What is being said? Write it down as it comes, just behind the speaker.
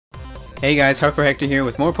Hey guys, Hardcore Hector here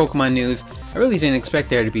with more Pokemon news. I really didn't expect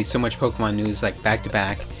there to be so much Pokemon news like back to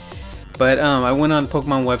back. But I went on the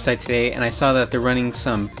Pokemon website today and I saw that they're running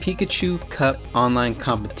some Pikachu Cup online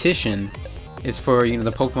competition. It's for,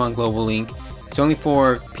 the Pokemon Global Link. It's only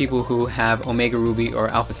for people who have Omega Ruby or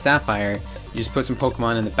Alpha Sapphire. You just put some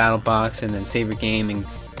Pokemon in the battle box and then save your game and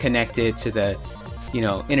connect it to the,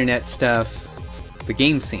 internet stuff, the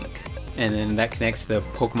game sync. And then that connects to the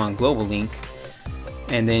Pokemon Global Link.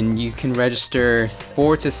 And then you can register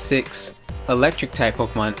 4 to 6 electric type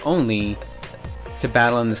Pokemon only to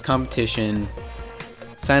battle in this competition.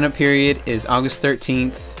 Sign up period is August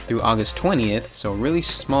 13th through August 20th, so a really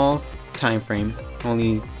small time frame,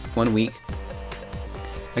 only 1 week.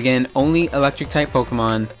 Again, only electric type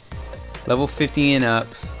Pokemon, level 50 and up.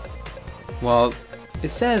 Well, it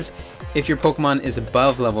says if your Pokemon is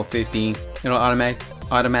above level 50, it'll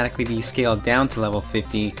automatically be scaled down to level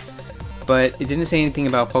 50. But it didn't say anything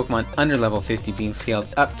about Pokemon under level 50 being scaled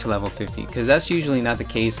up to level 50, because that's usually not the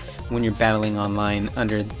case when you're battling online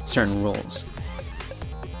under certain rules.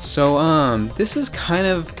 So this is kind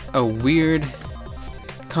of a weird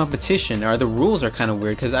competition, or the rules are kind of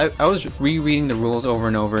weird, because I was rereading the rules over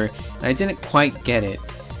and over and I didn't quite get it.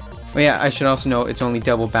 But yeah, I should also note it's only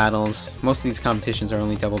double battles. Most of these competitions are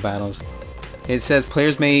only double battles. It says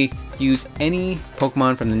players may use any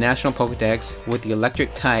Pokemon from the National Pokedex with the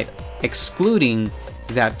electric type, excluding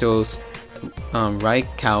Zapdos,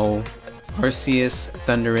 Raikou, Arceus,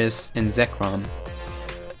 Thundurus, and Zekrom.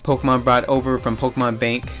 Pokemon brought over from Pokemon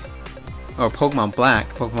Bank, or Pokemon Black,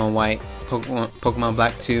 Pokemon White, Pokemon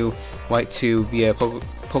Black 2, White 2 via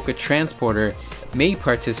Poke Transporter may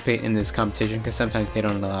participate in this competition, because sometimes they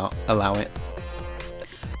don't allow it.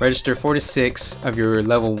 Register 4 to 6 of your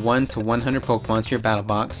level 1 to 100 Pokemon to your battle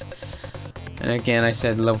box. And again, I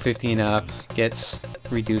said level 50 and up gets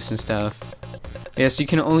reduced and stuff. Yes, you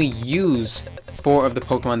can only use 4 of the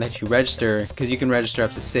Pokemon that you register, because you can register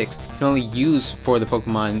up to 6. You can only use 4 of the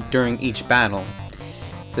Pokemon during each battle.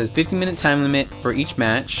 It says 50-minute time limit for each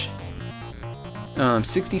match.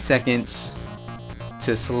 60 seconds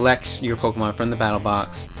to select your Pokemon from the battle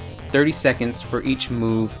box. 30 seconds for each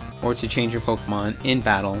move or to change your Pokemon in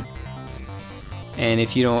battle. And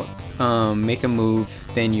if you don't make a move,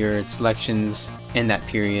 then your selections end that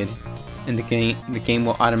period, and the game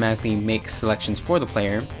will automatically make selections for the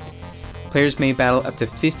player. Players may battle up to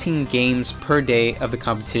 15 games per day of the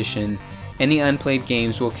competition. Any unplayed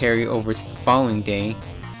games will carry over to the following day,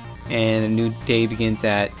 and a new day begins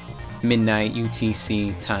at midnight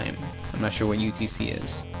UTC time. I'm not sure what UTC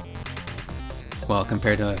is. Well,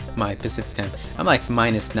 compared to my Pacific time, I'm like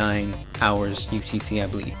 -9 hours UTC, I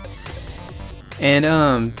believe.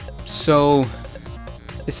 And so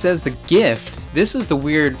it says the gift. This is the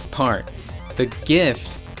weird part. The gift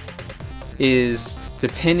is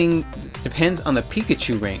depends on the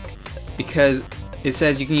Pikachu rank, because it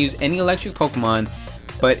says you can use any electric Pokemon,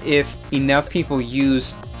 but if enough people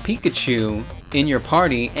use Pikachu in your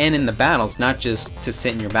party and in the battles, not just to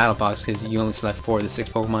sit in your battle box because you only select 4 of the 6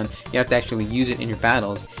 Pokemon, you have to actually use it in your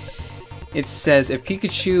battles. It says if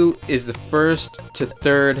Pikachu is the 1st to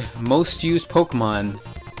 3rd most used Pokemon,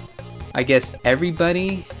 I guess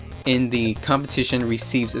everybody in the competition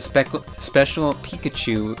receives a special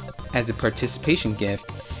Pikachu as a participation gift.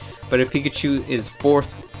 But if Pikachu is 4th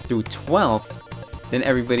through 12th, then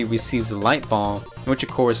everybody receives a Light Ball, which of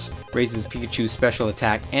course raises Pikachu's special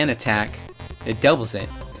attack and attack. It doubles it.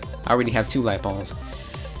 I already have 2 Light Balls.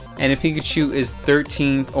 And if Pikachu is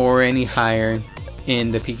 13th or any higher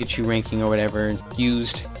in the Pikachu ranking or whatever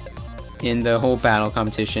used in the whole battle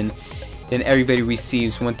competition, then everybody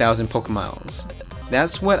receives 1,000 Pokémiles.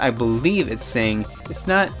 That's what I believe it's saying. It's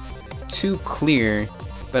not too clear,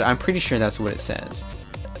 but I'm pretty sure that's what it says.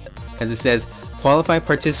 As it says, qualified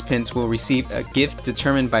participants will receive a gift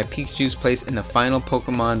determined by Pikachu's place in the final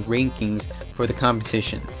Pokemon rankings for the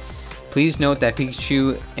competition. Please note that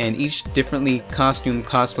Pikachu and each differently costumed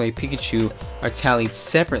cosplay Pikachu are tallied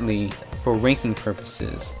separately for ranking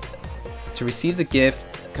purposes. To receive the gift,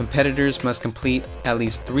 competitors must complete at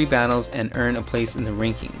least 3 battles and earn a place in the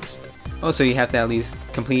rankings. Also, you have to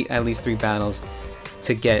complete at least 3 battles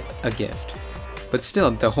to get a gift. But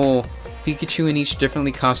still, the whole Pikachu and each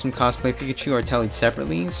differently costumed cosplay Pikachu are tallied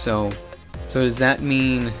separately, so does that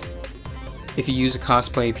mean if you use a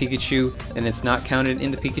cosplay Pikachu, then it's not counted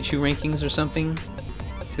in the Pikachu rankings or something?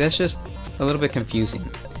 So that's just a little bit confusing.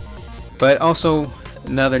 But also,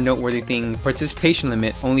 another noteworthy thing, participation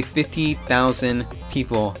limit, only 50,000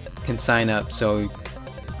 people can sign up. So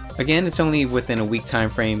again, it's only within a week time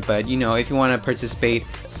frame, but if you want to participate,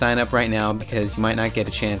 sign up right now, because you might not get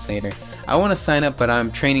a chance later. I want to sign up, but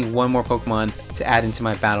I'm training one more Pokemon to add into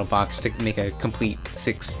my battle box to make a complete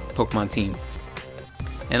 6 Pokemon team.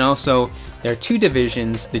 And also, there are 2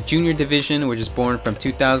 divisions, the Junior Division, which is born from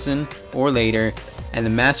 2000 or later, and the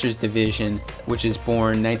Masters Division, which is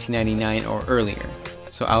born 1999 or earlier.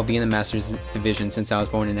 So I'll be in the Masters Division since I was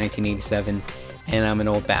born in 1987, and I'm an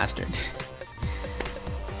old bastard.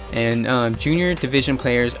 And Junior Division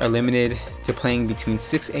players are limited to playing between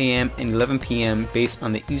 6 AM and 11 PM based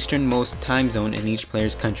on the easternmost time zone in each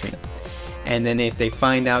player's country. And then if they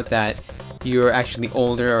find out that you're actually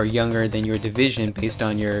older or younger than your division based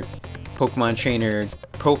on your Pokemon trainer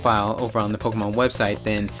profile over on the Pokemon website,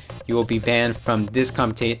 then you will be banned from this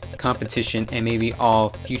competition and maybe all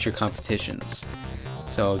future competitions.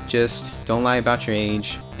 So just don't lie about your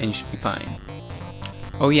age and you should be fine.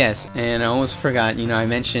 Oh yes, and I almost forgot, I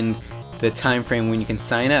mentioned the time frame when you can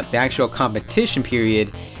sign up. The actual competition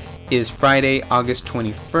period is Friday, August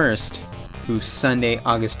 21st through Sunday,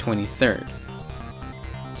 August 23rd.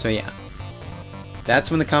 So yeah,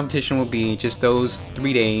 that's when the competition will be, just those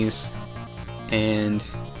 3 days, and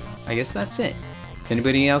I guess that's it. Does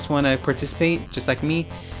anybody else want to participate just like me?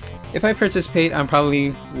 If I participate, I'll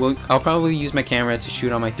probably use my camera to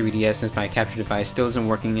shoot on my 3DS since my capture device still isn't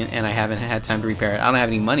working and I haven't had time to repair it. I don't have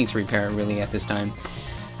any money to repair it really at this time.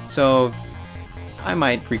 So I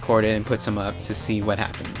might record it and put some up to see what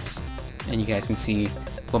happens. And you guys can see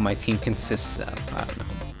what my team consists of. I don't know.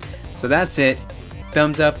 So that's it.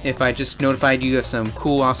 Thumbs up if I just notified you of some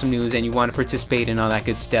cool, awesome news and you want to participate and all that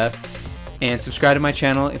good stuff. And subscribe to my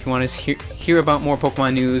channel if you want to hear about more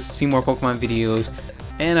Pokemon news, see more Pokemon videos,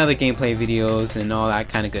 and other gameplay videos and all that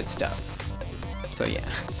kind of good stuff. So yeah,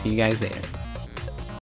 see you guys later.